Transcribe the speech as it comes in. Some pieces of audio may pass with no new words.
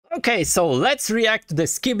Okay, so let's react to the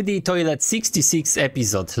Skibidi Toilet 66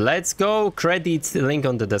 episode. Let's go, credits, link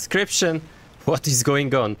on the description. What is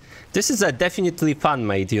going on? This is a definitely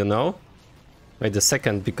fan-made, you know? Wait a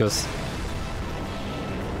second, because...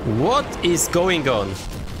 What is going on?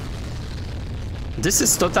 This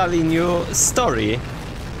is totally new story,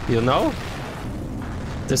 you know?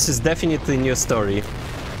 This is definitely new story.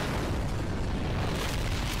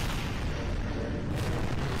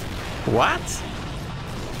 What?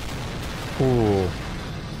 Ooh.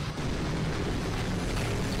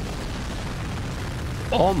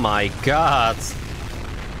 Oh my god.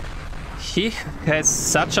 He has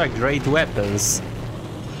such a great weapons.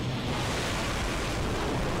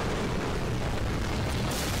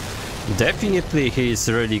 Definitely he is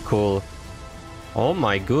really cool. Oh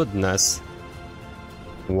my goodness.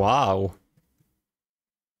 Wow.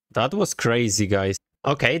 That was crazy, guys.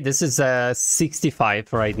 Okay, this is a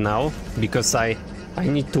 65 right now because I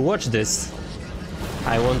need to watch this.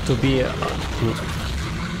 I want to be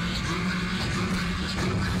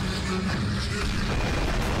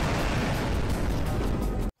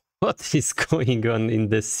What is going on in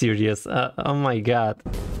this series? Oh my god.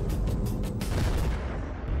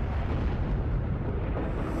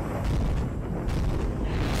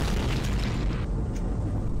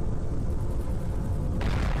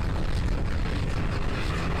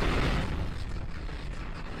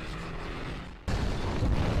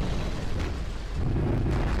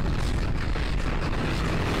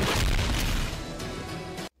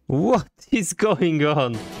 What is going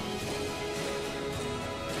on?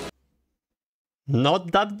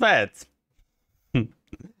 Not that bad.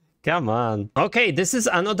 Come on. Okay, this is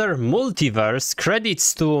another multiverse.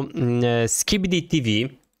 Credits to Skibidi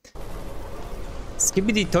TV.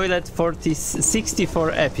 Skibidi Toilet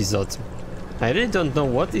 64 episodes. I really don't know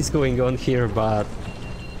what is going on here, but...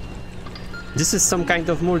 This is some kind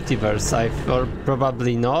of multiverse, or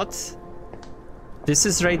probably not. This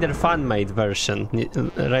is Raider Fanmade version,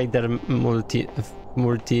 Raider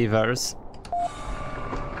multiverse.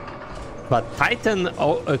 But Titan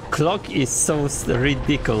clock is so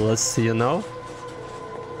ridiculous, you know?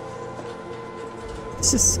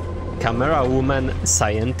 This is camera woman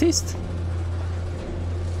scientist?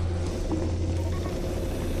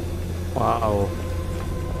 Wow.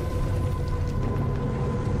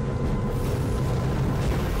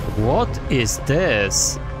 What is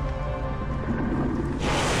this?